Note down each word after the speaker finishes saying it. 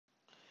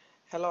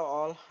Hello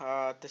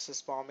all, this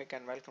is Paumik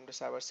and welcome to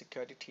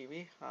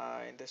CyberSecurityTV.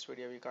 In this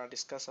video we're going to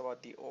discuss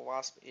about the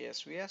Owasp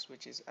Asvs,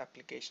 which is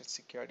Application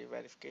Security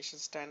Verification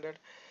Standard.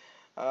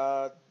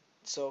 Uh,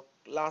 so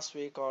last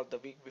week or the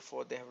week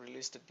before they have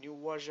released a new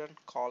version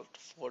called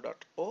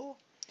 4.0,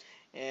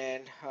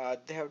 and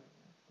they have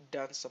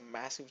done some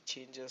massive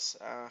changes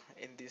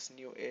in this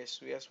new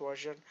ASVS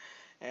version,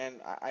 and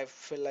I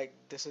feel like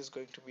this is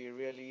going to be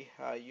really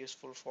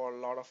useful for a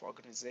lot of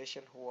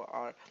organizations who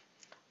are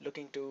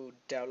looking to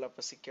develop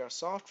a secure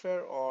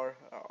software, or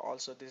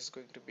also this is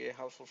going to be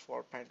helpful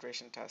for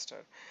penetration tester.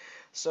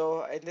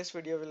 So in this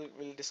video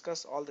we'll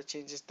discuss all the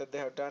changes that they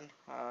have done.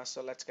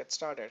 So let's get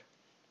started.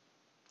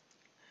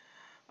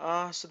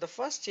 So the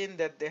first change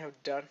that they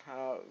have done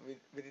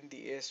within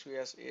the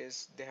ASVS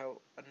is they have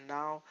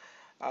now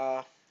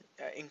uh,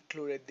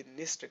 included the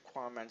NIST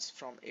requirements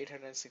from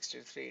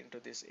 863 into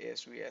this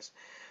ASVS.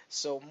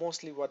 So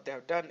mostly what they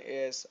have done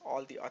is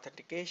all the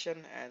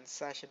authentication and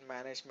session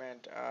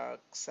management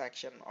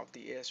section of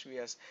the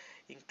ASVS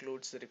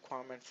includes the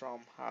requirement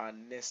from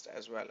NIST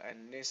as well.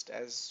 And NIST,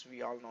 as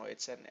we all know,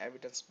 it's an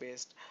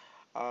evidence-based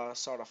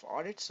sort of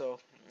audit. So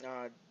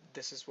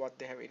this is what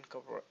they have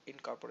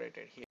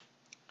incorporated here.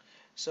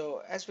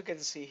 So as we can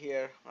see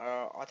here,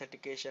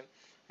 authentication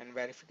and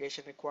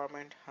verification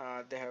requirement,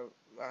 they have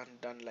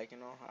done, like,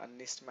 a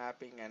NIST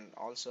mapping, and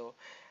also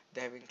they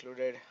have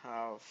included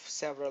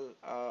several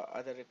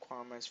other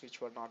requirements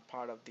which were not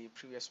part of the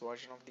previous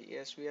version of the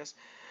ASVS.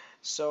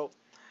 So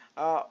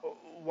uh,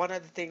 one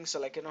of the things,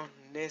 so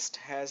NIST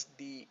has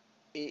the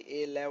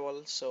AA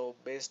level. So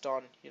based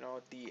on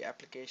the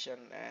application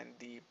and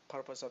the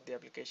purpose of the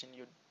application,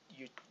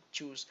 you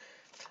choose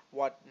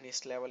what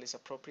NIST level is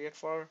appropriate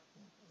for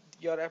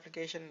your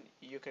application.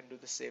 You can do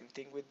the same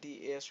thing with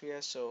the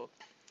ASVS. So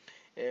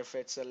if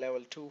it's a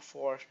level 2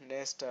 for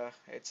NIST,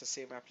 it's the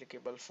same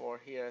applicable for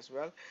here as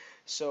well.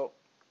 So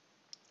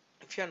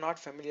if you're not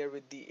familiar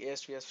with the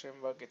ASVS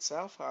framework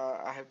itself,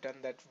 I have done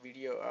that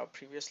video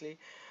previously.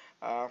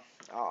 uh,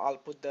 I'll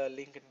put the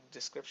link in the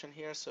description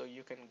here so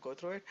you can go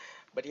through it.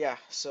 But yeah,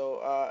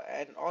 so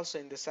and also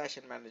in the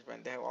session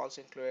management they have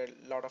also included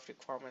a lot of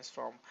requirements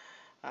from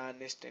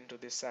NIST into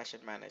this session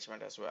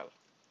management as well.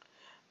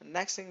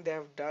 Next thing they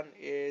have done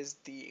is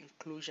the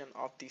inclusion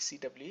of the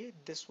CWE.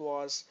 This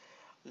was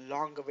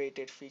long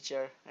awaited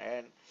feature,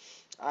 and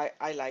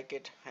I like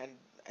it,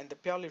 and the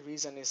purely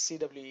reason is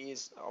CWE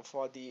is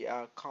for the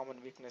common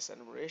weakness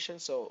enumeration.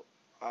 So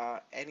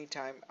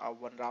anytime a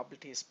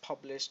vulnerability is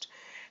published,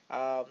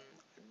 um,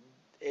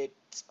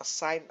 it's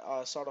assigned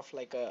sort of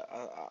like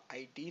a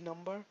ID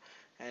number.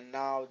 And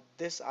now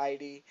this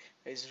ID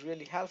is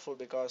really helpful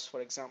because, for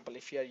example,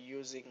 if you are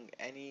using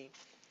any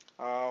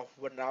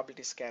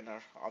vulnerability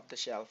scanner off the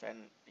shelf,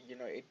 and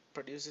it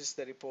produces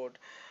the report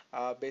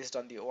based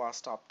on the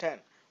Owasp top 10,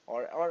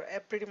 or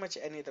pretty much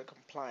any other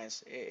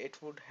compliance, it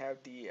would have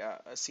the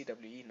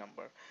CWE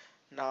number.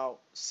 Now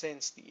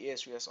since the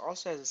ASVS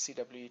also has a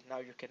CWE, now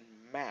you can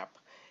map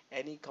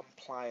any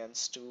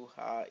compliance to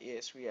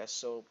ASVS.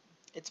 So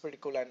it's pretty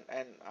cool,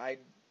 and I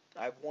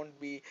won't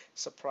be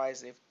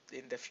surprised if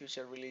in the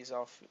future release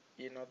of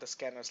the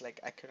scanners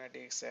like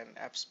Acunetics and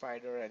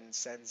AppSpider and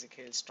Sensic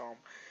Hailstorm,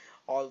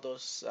 all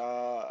those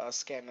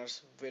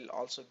scanners will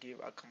also give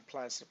a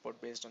compliance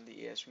report based on the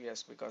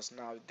ASVS, because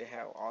now they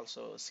have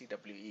also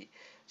CWE.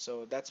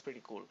 So that's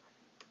pretty cool.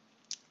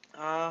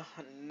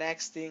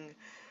 Next thing,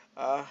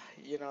 uh,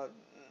 you know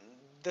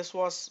this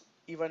was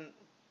even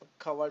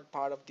covered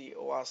part of the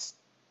OWASP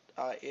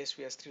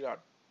ASVS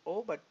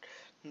 3.0, but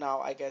now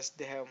I guess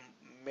they have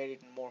made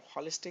it more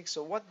holistic.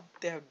 So what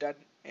they have done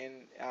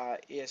in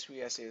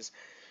ASVS is,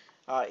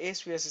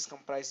 ASVS is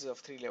comprises of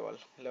three level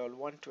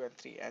 1, 2 and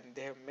 3, and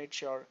they have made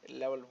sure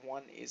level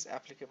 1 is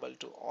applicable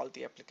to all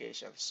the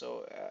applications.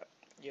 So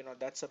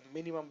that's a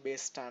minimum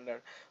base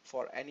standard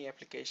for any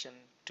application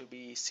to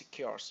be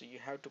secure. So you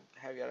have to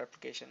have your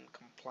application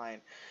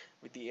compliant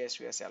with the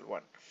ASVS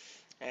L1.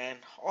 And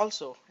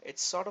also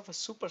it's sort of a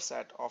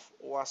superset of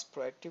OWASP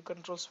Proactive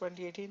Controls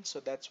 2018. So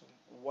that's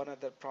one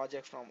other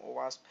project from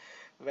OWASP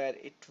where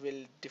it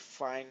will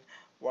define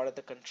what are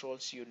the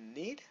controls you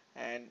need,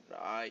 and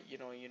you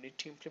need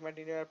to implement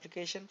in your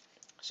application.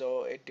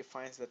 So it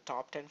defines the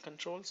top 10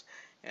 controls,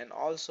 and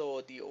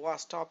also the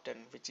OWASP top 10,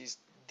 which is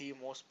the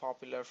most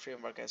popular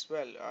framework as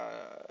well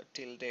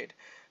till date,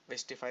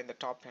 which define the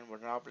top 10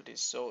 vulnerabilities.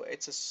 So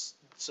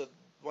so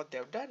what they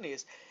have done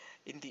is,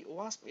 in the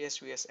OWASP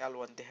ASVS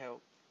L1 they have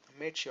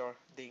made sure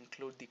they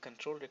include the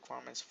control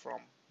requirements from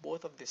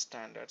both of these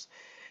standards,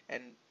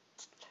 and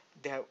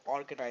they have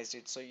organized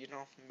it, so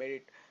made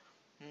it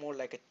more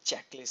like a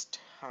checklist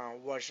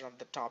version of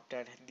the top 10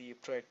 in the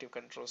proactive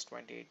controls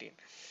 2018.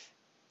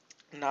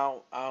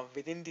 Now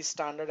within the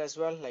standard as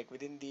well, like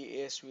within the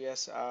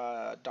ASVS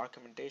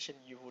documentation,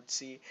 you would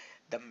see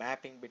the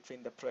mapping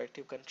between the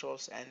proactive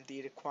controls and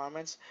the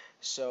requirements.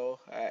 So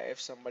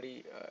if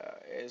somebody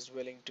is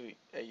willing to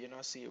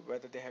see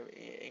whether they have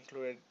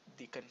included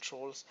the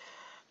controls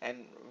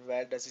and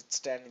where does it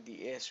stand in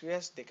the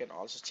ASVS, they can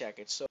also check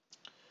it.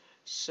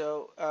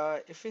 So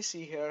if we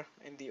see here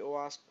in the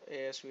Owasp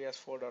Asvs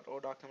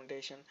 4.0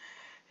 documentation,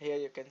 here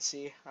you can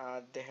see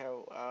they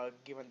have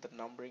given the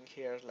numbering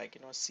here, like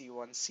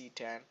C1,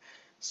 C10,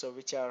 so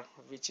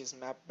which is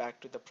mapped back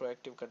to the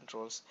proactive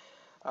controls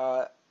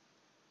uh,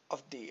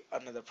 of the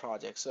another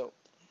project. So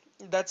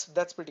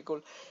that's pretty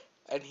cool.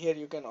 And here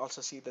you can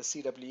also see the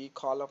CWE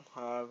column,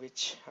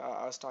 which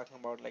I was talking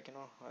about, like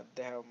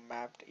they have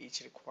mapped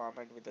each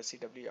requirement with the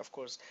CWE. Of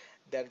course,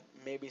 there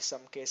may be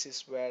some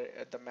cases where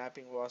the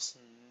mapping was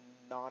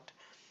not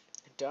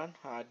done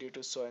due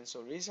to so and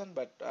so reason,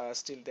 but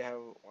still they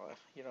have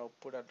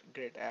put a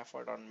great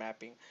effort on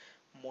mapping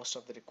most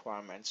of the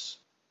requirements.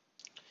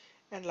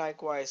 And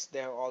likewise, they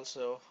have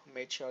also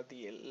made sure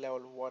the level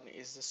 1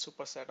 is the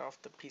superset of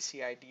the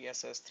PCI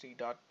DSS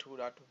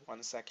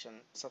 3.2.1 section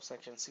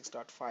subsection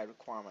 6.5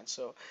 requirement.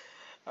 So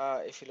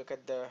if you look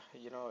at the,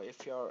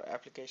 if your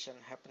application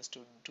happens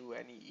to do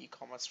any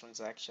e-commerce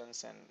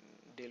transactions and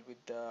deal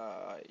with the,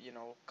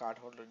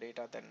 cardholder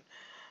data, then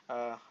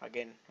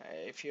again,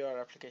 if your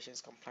application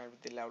is compliant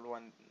with the level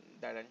 1,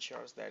 that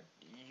ensures that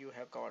you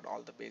have covered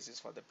all the bases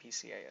for the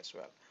PCI as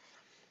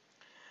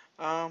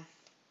well.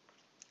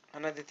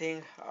 Another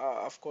thing,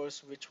 of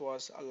course, which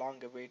was long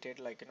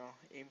awaited, like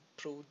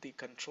improve the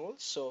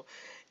controls. So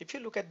if you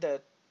look at the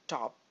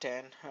top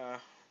 10,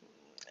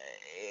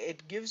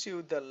 it gives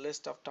you the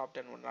list of top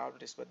 10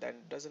 vulnerabilities, but then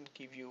doesn't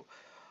give you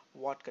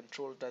what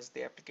control does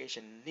the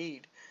application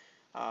need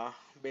uh,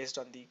 based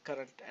on the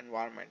current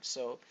environment.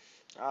 So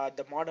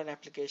the modern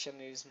application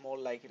is more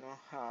like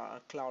a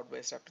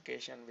cloud-based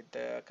application with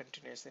the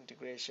continuous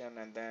integration,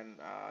 and then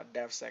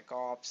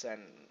DevSecOps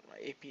and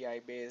API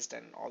based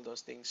and all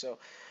those things. So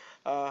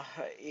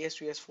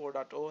ASVS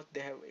 4.0, they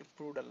have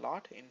improved a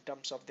lot in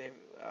terms of they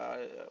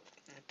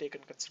have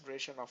taken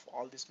consideration of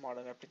all this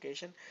modern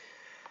application.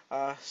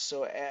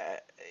 So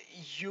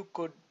you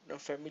could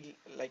familiar,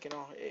 like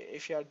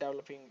if you are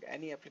developing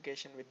any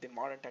application with the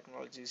modern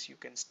technologies, you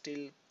can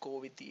still go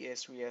with the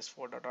ASVS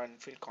 4.0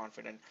 and feel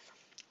confident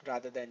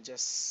rather than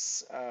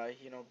just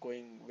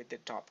going with the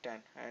top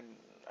 10. And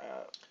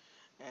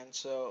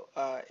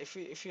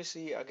if you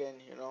see again,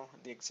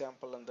 the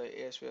example on the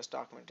ASVS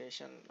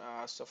documentation.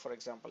 So for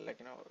example, like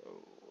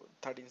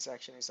 13th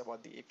section is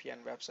about the API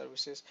and web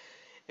services.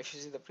 If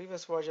you see the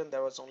previous version,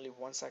 there was only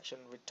one section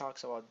which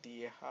talks about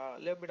the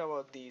little bit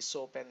about the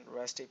SOAP and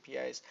REST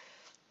APIs,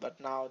 but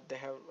now they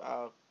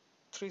have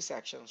three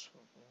sections.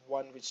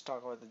 One which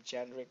talk about the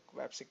generic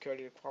web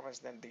security requirements,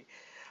 then the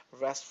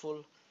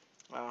RESTful,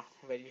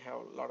 where you have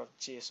a lot of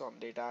JSON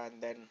data,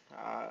 and then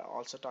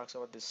also talks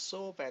about the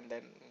SOAP and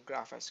then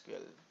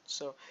GraphSQL.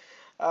 So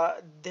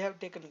they have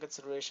taken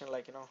consideration,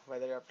 like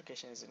whether your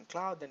application is in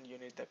cloud, then you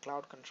need the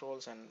cloud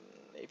controls, and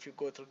if you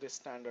go through this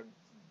standard,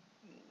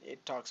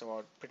 it talks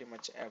about pretty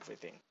much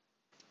everything.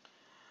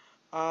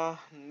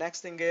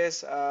 Next thing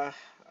is there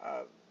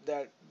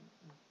are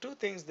two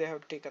things they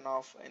have taken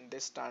off in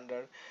this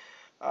standard.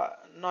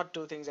 Not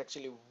two things,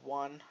 actually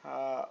one,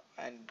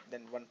 and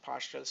then one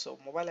partial. So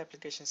mobile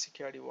application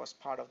security was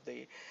part of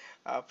the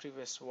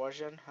previous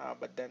version,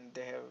 but then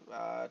they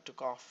have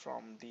took off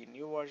from the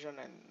new version,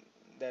 and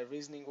their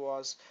reasoning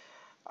was,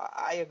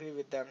 I agree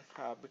with them,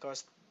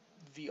 because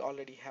we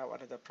already have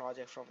another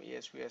project from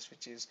ASVS,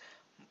 which is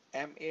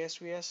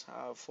MASVS,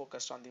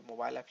 focused on the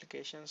mobile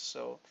applications.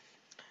 So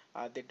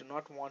they do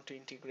not want to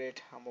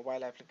integrate a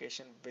mobile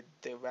application with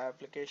the web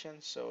application,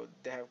 so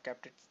they have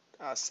kept it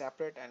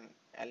separate and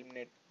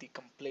eliminate the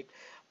complete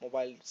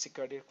mobile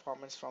security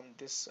requirements from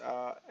this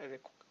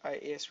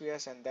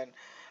ASVS. And then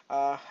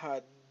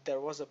there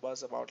was a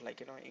buzz about,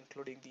 like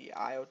including the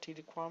IoT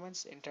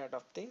requirements, Internet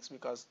of Things,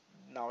 because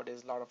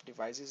nowadays a lot of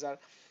devices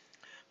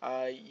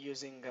are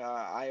using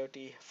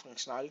IoT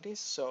functionalities.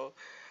 So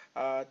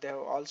they have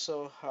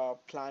also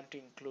planned to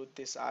include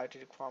this IoT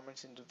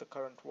requirements into the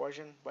current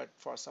version, but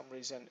for some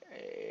reason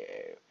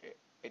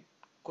it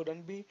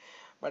couldn't be.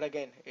 But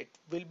again, it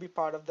will be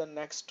part of the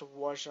next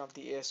version of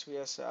the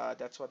ASVS.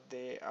 That's what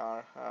they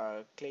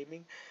are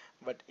claiming.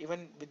 But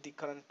even with the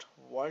current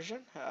version,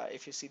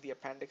 if you see the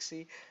appendix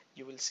C,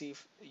 you will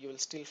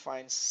still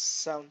find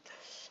some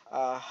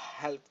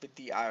help with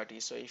the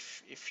IoT. So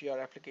if your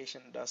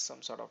application does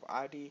some sort of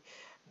IoT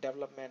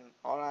development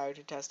or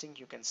IoT testing,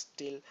 you can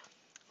still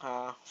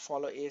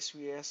follow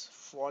ASVS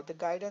for the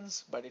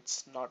guidance, but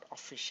it's not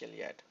official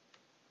yet.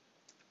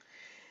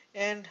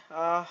 And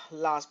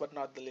last but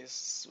not the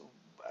least,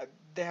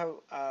 they have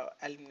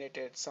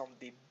eliminated some of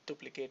the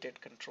duplicated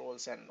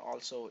controls, and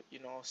also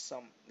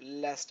some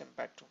less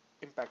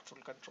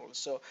impactful controls.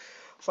 So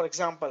for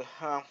example,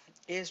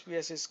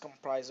 ASVS is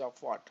comprised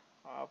of what,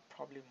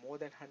 probably more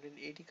than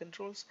 180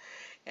 controls,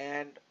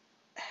 and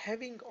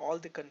having all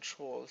the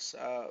controls,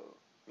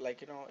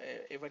 like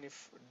even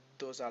if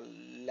those are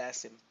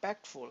less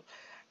impactful,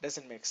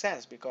 doesn't make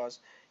sense, because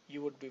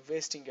you would be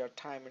wasting your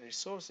time and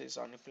resources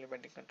on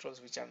implementing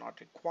controls which are not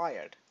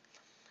required.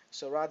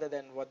 So rather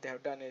than what they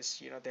have done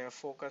is, they have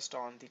focused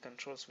on the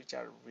controls which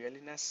are really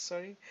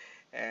necessary,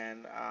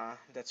 and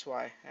that's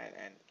why,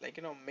 and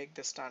like, make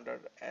the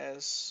standard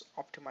as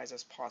optimized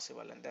as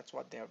possible, and that's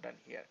what they have done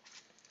here.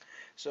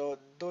 So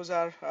those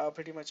are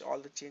pretty much all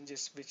the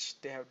changes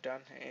which they have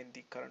done in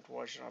the current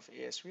version of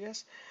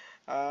ASVS.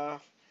 Uh,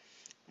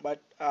 but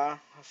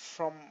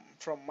from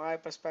my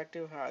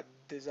perspective,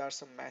 these are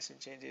some massive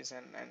changes,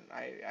 and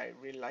I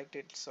really liked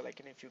it. So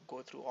like, if you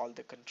go through all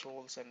the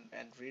controls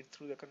and read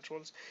through the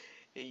controls,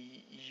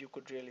 you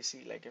could really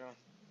see, like,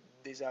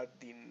 these are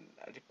the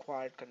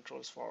required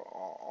controls for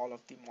all of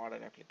the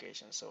modern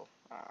applications. So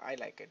I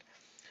like it.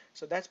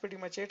 So that's pretty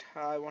much it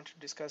I want to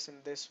discuss in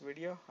this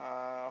video.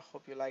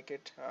 Hope you like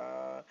it.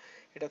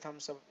 Hit a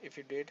thumbs up if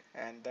you did,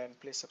 and then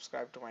please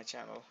subscribe to my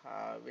channel.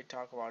 We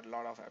talk about a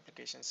lot of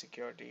application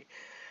security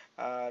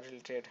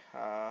related,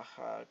 uh,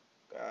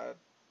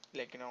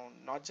 like,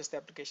 not just the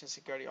application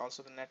security,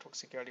 also the network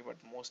security, but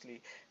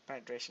mostly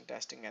penetration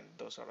testing and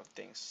those sort of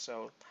things.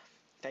 So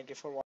thank you for watching.